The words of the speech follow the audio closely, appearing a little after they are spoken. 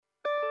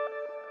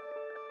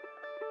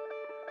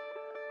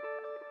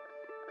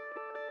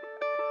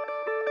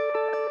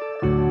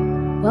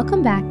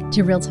Welcome back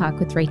to Real Talk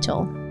with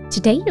Rachel.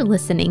 Today you're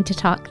listening to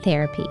Talk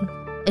Therapy,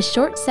 a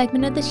short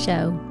segment of the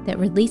show that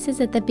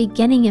releases at the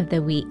beginning of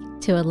the week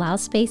to allow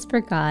space for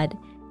God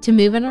to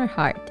move in our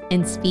heart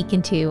and speak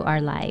into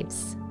our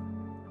lives.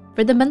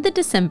 For the month of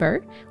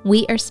December,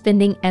 we are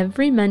spending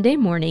every Monday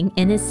morning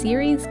in a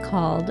series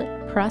called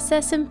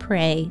Process and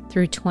Pray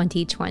Through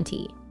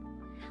 2020.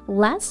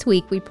 Last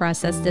week we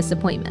processed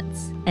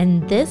disappointments,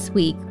 and this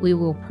week we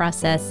will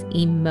process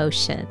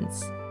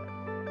emotions.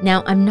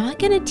 Now, I'm not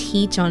going to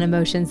teach on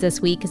emotions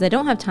this week because I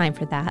don't have time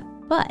for that,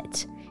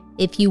 but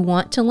if you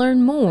want to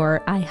learn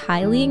more, I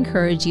highly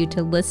encourage you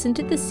to listen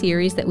to the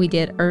series that we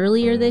did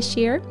earlier this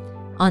year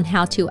on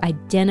how to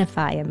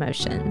identify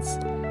emotions,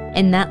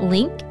 and that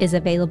link is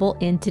available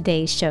in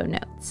today's show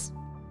notes.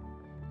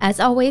 As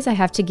always, I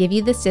have to give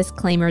you this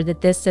disclaimer that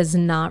this does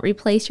not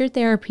replace your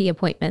therapy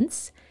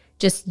appointments.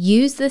 Just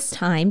use this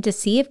time to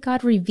see if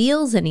God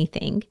reveals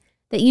anything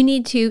that you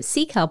need to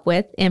seek help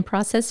with and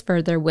process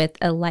further with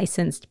a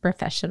licensed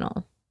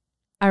professional.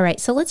 All right,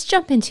 so let's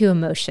jump into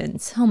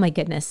emotions. Oh my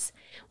goodness.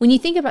 When you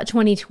think about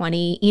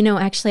 2020,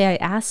 actually I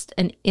asked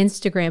an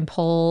Instagram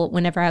poll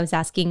whenever I was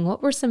asking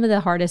what were some of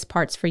the hardest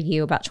parts for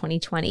you about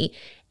 2020.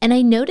 And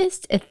I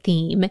noticed a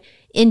theme.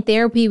 In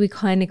therapy, we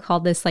kind of call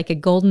this like a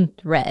golden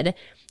thread,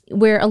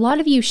 where a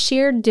lot of you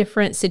shared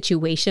different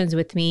situations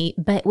with me,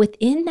 but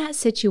within that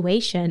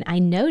situation, I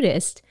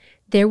noticed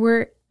there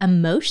were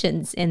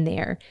emotions in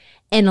there.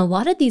 And a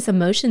lot of these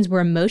emotions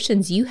were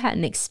emotions you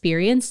hadn't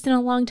experienced in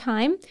a long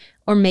time,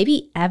 or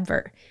maybe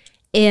ever.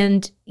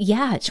 And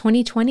yeah,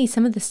 2020,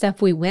 some of the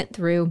stuff we went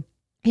through,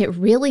 it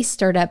really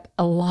stirred up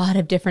a lot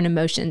of different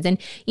emotions. And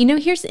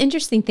here's the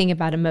interesting thing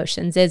about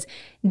emotions is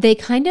they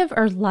kind of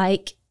are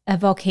like a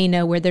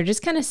volcano where they're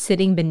just kind of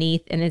sitting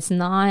beneath, and it's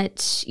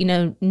not,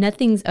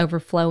 nothing's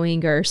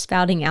overflowing or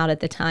spouting out at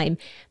the time.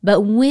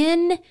 But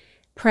when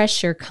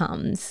pressure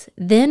comes,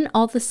 then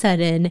all of a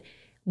sudden,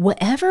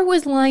 whatever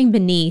was lying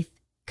beneath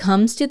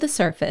comes to the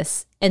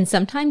surface, and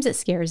sometimes it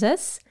scares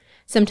us,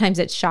 sometimes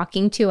it's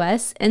shocking to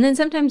us, and then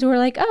sometimes we're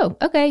like, oh,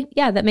 okay,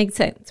 yeah, that makes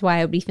sense why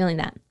I would be feeling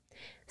that.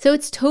 So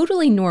it's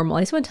totally normal.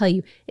 I just want to tell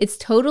you, it's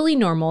totally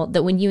normal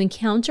that when you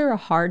encounter a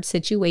hard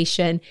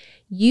situation,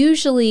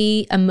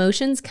 usually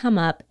emotions come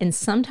up, and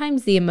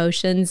sometimes the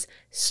emotions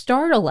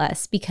startle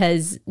us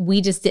because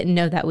we just didn't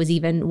know that was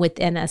even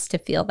within us to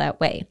feel that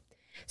way.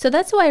 So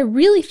that's why I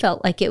really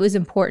felt like it was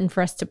important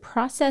for us to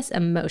process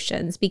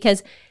emotions,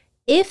 because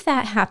if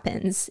that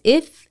happens,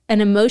 if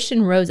an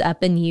emotion rose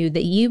up in you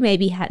that you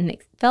maybe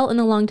hadn't felt in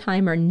a long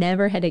time or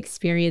never had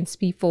experienced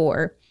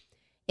before,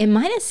 it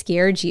might have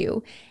scared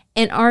you.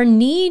 And our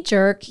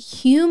knee-jerk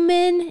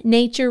human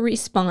nature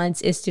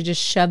response is to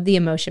just shove the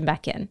emotion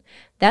back in.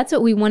 That's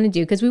what we want to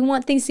do because we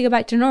want things to go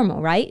back to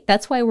normal, right?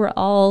 That's why we're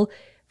all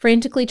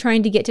frantically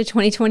trying to get to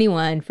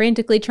 2021,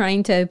 frantically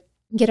trying to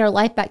get our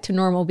life back to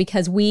normal,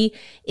 because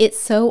it's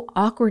so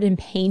awkward and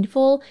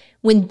painful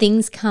when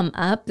things come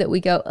up that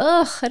we go,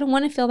 ugh, I don't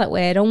want to feel that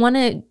way. I don't want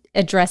to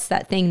address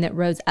that thing that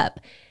rose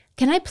up.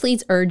 Can I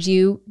please urge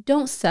you,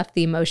 don't stuff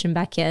the emotion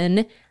back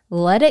in.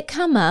 Let it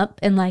come up.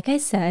 And like I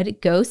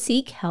said, go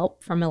seek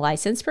help from a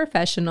licensed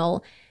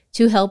professional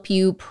to help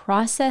you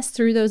process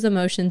through those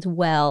emotions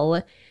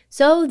well,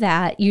 so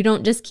that you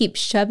don't just keep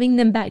shoving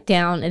them back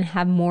down and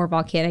have more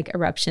volcanic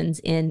eruptions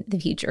in the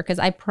future. Because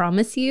I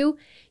promise you,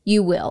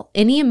 you will.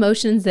 Any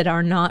emotions that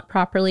are not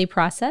properly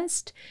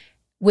processed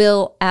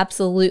will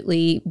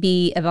absolutely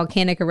be a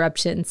volcanic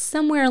eruption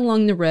somewhere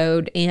along the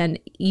road. And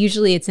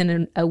usually it's in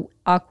an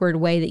awkward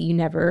way that you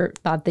never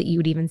thought that you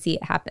would even see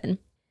it happen.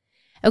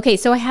 Okay,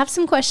 so I have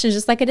some questions,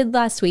 just like I did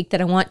last week,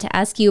 that I want to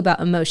ask you about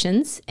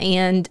emotions,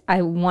 and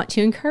I want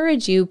to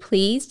encourage you,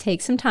 please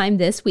take some time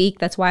this week.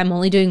 That's why I'm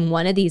only doing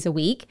one of these a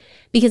week,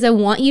 because I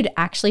want you to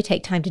actually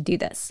take time to do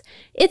this.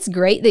 It's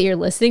great that you're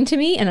listening to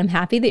me, and I'm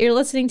happy that you're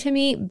listening to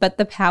me, but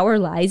the power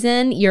lies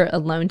in your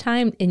alone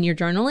time, in your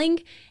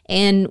journaling,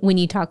 and when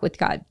you talk with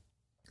God.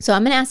 So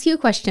I'm going to ask you a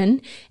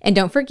question, and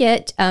don't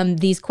forget,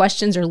 these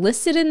questions are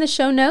listed in the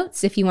show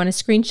notes if you want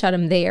to screenshot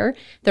them there.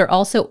 They're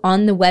also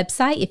on the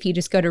website. If you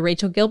just go to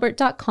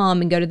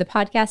rachelgilbert.com and go to the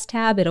podcast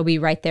tab, it'll be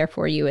right there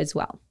for you as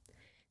well.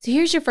 So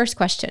here's your first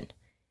question.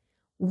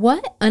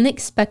 What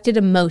unexpected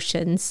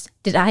emotions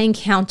did I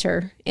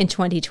encounter in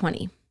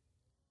 2020?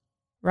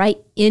 Write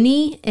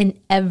any and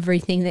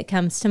everything that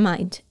comes to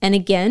mind. And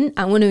again,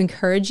 I want to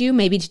encourage you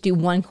maybe to do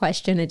one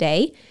question a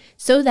day,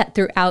 so that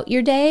throughout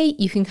your day,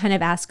 you can kind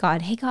of ask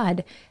God, hey,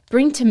 God,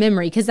 bring to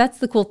memory, because that's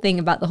the cool thing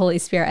about the Holy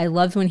Spirit. I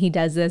love when he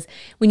does this.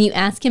 When you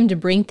ask him to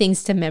bring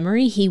things to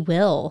memory, he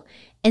will.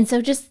 And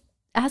so just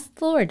ask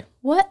the Lord,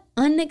 what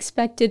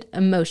unexpected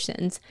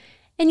emotions?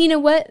 And you know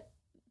what?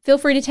 Feel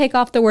free to take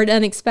off the word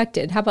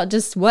unexpected. How about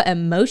just what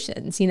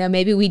emotions?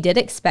 Maybe we did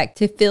expect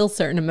to feel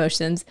certain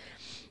emotions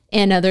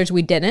and others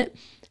we didn't.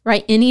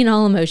 Write any and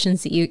all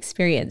emotions that you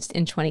experienced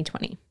in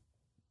 2020.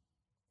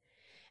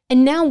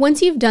 And now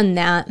once you've done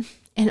that,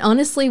 and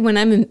honestly, when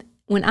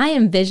I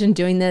envision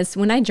doing this,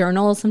 when I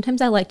journal,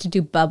 sometimes I like to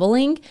do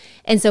bubbling.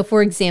 And so,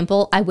 for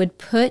example, I would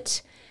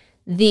put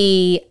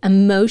the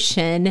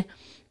emotion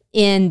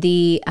in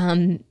the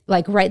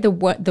write the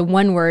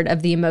one word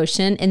of the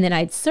emotion, and then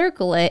I'd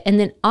circle it, and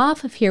then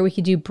off of here we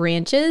could do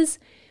branches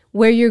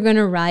where you're going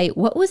to write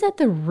what was at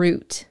the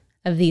root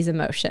of these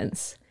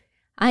emotions.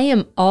 I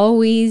am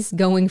always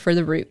going for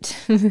the root.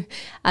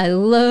 I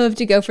love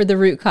to go for the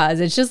root cause.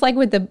 It's just like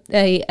with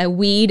a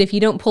weed. If you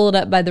don't pull it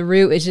up by the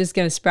root, it's just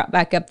going to sprout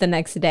back up the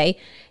next day.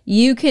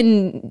 You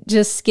can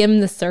just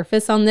skim the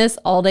surface on this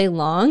all day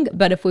long.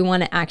 But if we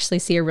want to actually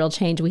see a real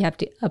change, we have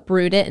to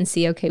uproot it and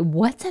see, okay,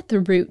 what's at the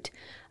root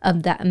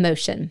of that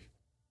emotion?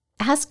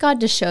 Ask God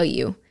to show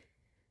you.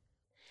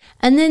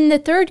 And then the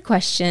third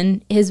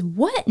question is,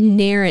 what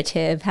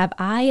narrative have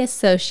I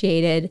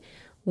associated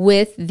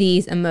with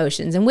these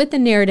emotions? And with the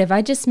narrative,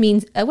 I just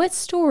mean what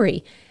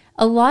story?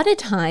 A lot of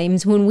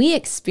times when we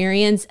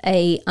experience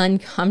a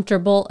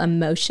uncomfortable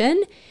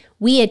emotion,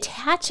 we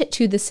attach it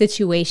to the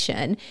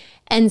situation.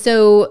 And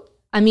so,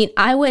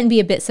 I wouldn't be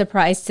a bit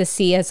surprised to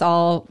see us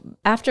all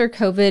after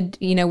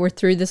COVID, we're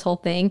through this whole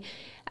thing.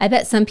 I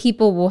bet some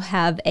people will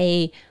have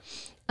a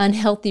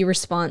unhealthy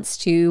response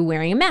to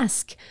wearing a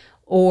mask,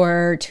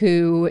 or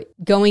to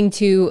going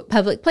to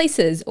public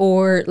places,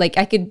 or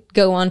I could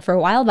go on for a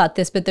while about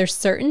this, but there's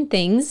certain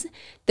things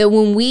that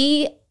when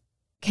we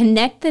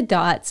connect the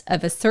dots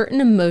of a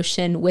certain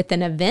emotion with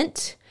an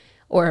event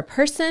or a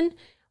person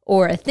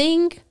or a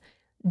thing,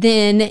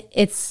 then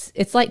it's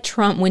like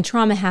trauma. When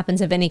trauma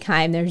happens of any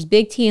kind, there's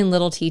big T and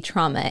little t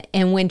trauma.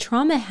 And when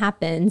trauma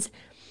happens,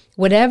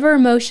 whatever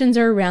emotions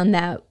are around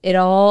that, it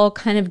all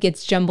kind of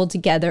gets jumbled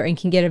together and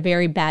can get a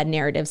very bad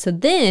narrative. So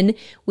then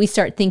we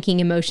start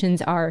thinking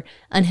emotions are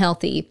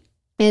unhealthy.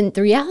 And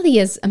the reality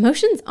is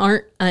emotions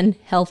aren't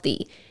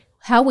unhealthy.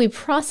 How we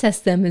process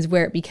them is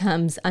where it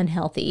becomes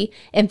unhealthy.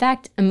 In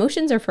fact,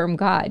 emotions are from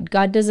God.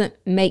 God doesn't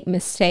make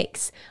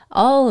mistakes.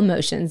 All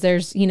emotions,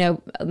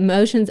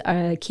 emotions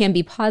can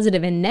be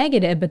positive and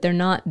negative, but they're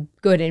not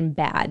good and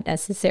bad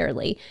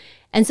necessarily.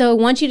 And so I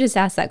want you to just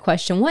ask that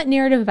question, what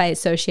narrative have I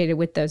associated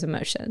with those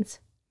emotions?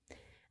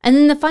 And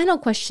then the final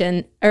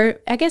question, or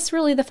I guess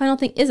really the final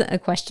thing isn't a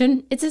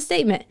question, it's a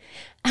statement.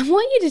 I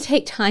want you to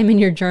take time in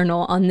your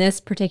journal on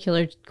this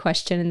particular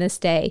question in this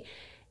day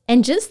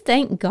and just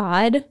thank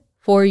God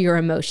for your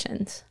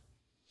emotions.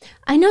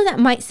 I know that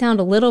might sound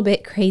a little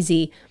bit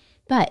crazy,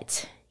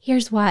 but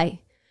here's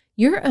why.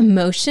 Your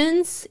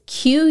emotions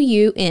cue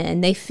you in,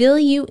 they fill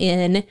you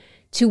in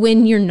to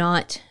when you're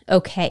not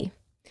okay.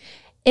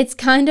 It's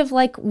kind of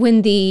like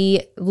when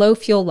the low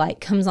fuel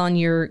light comes on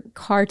your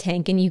car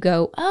tank and you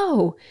go,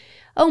 oh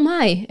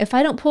my, if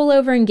I don't pull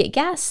over and get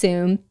gas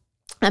soon,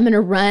 I'm going to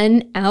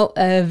run out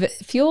of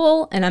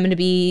fuel and I'm going to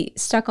be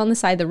stuck on the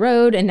side of the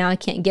road and now I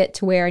can't get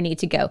to where I need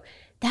to go.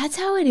 That's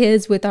how it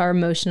is with our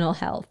emotional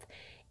health.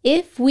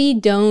 If we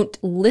don't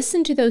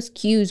listen to those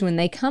cues when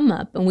they come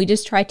up and we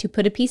just try to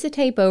put a piece of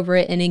tape over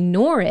it and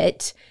ignore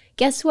it,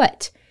 guess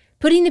what?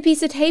 Putting the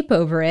piece of tape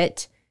over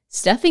it,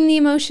 stuffing the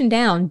emotion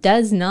down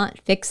does not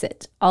fix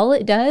it. All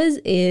it does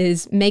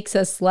is makes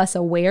us less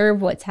aware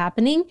of what's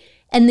happening.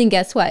 And then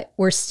guess what?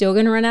 We're still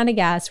going to run out of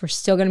gas. We're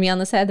still going to be on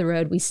the side of the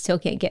road. We still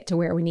can't get to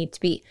where we need to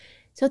be.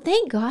 So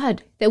thank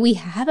God that we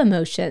have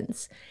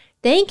emotions.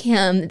 Thank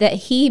Him that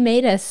He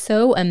made us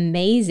so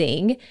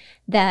amazing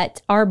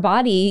that our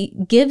body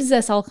gives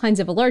us all kinds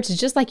of alerts. It's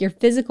just like your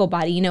physical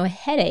body, a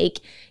headache,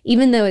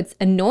 even though it's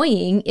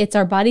annoying, it's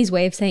our body's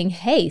way of saying,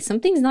 hey,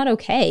 something's not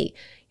okay.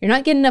 You're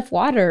not getting enough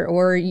water,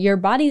 or your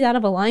body's out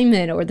of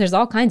alignment, or there's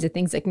all kinds of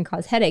things that can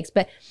cause headaches.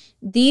 But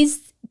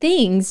these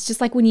things,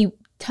 just like when you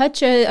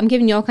touch I'm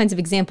giving you all kinds of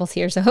examples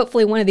here, so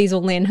hopefully one of these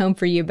will land home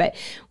for you. But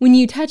when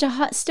you touch a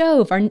hot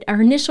stove,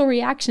 our initial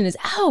reaction is,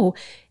 oh,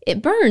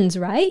 it burns,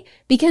 right?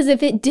 Because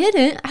if it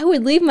didn't, I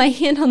would leave my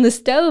hand on the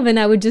stove and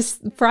I would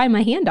just fry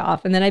my hand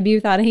off and then I'd be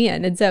without a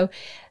hand. And so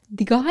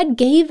God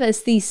gave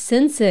us these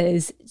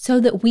senses so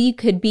that we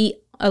could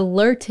be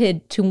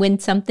alerted to when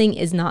something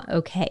is not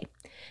okay.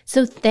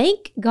 So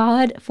thank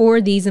God for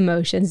these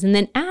emotions and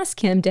then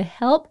ask Him to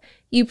help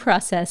you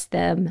process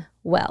them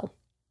well.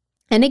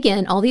 And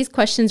again, all these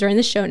questions are in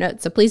the show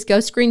notes, so please go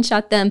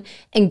screenshot them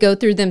and go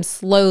through them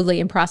slowly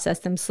and process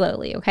them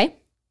slowly, okay?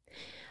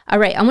 All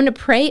right, I'm going to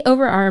pray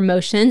over our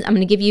emotions. I'm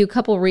going to give you a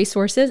couple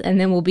resources and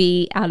then we'll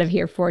be out of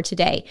here for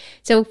today.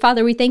 So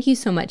Father, we thank you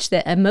so much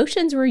that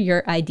emotions were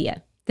your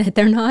idea, that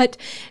they're not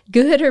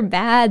good or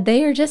bad.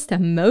 They are just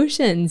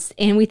emotions.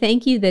 And we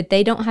thank you that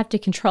they don't have to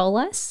control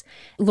us.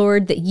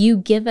 Lord, that you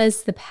give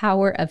us the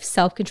power of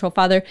self-control.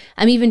 Father,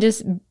 I'm even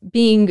just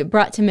being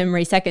brought to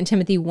memory, 2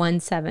 Timothy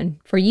 1:7.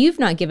 For you've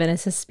not given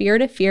us a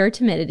spirit of fear or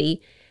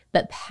timidity,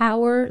 but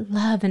power,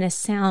 love, and a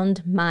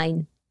sound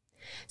mind.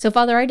 So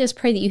Father, I just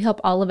pray that you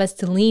help all of us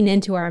to lean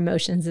into our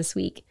emotions this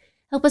week.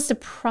 Help us to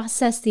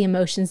process the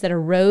emotions that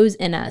arose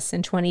in us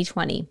in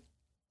 2020.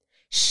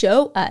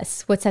 Show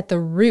us what's at the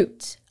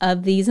root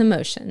of these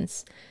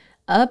emotions.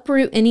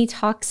 Uproot any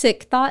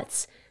toxic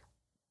thoughts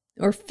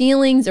or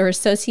feelings or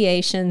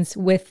associations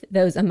with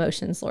those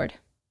emotions, Lord.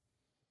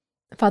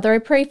 Father, I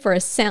pray for a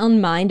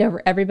sound mind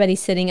over everybody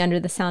sitting under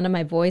the sound of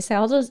my voice. I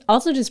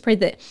also just pray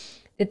that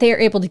they are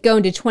able to go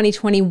into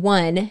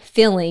 2021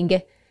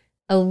 feeling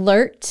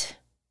alert,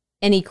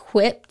 and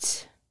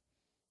equipped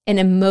and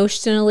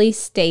emotionally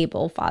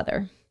stable,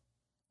 Father.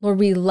 Lord,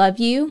 we love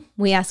you.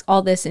 We ask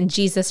all this in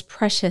Jesus'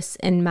 precious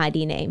and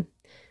mighty name.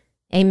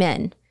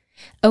 Amen.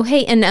 Oh,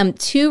 hey, and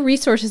 2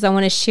 resources I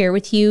want to share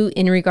with you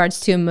in regards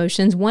to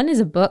emotions. One is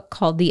a book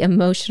called The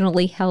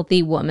Emotionally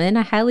Healthy Woman.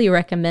 I highly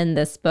recommend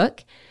this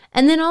book.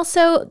 And then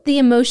also The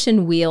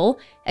Emotion Wheel.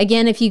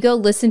 Again, if you go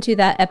listen to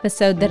that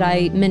episode that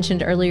I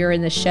mentioned earlier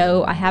in the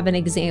show, I have an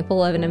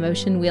example of an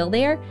emotion wheel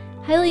there.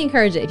 Highly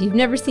encourage it. If you've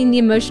never seen the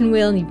emotion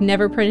wheel and you've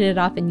never printed it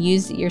off and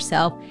used it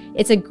yourself,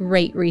 it's a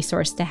great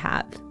resource to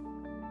have.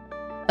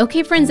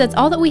 Okay, friends, that's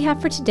all that we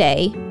have for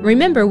today.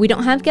 Remember, we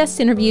don't have guest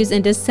interviews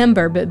in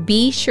December, but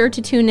be sure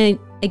to tune in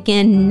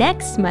again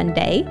next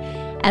Monday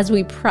as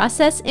we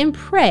process and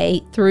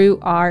pray through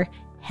our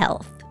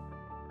health.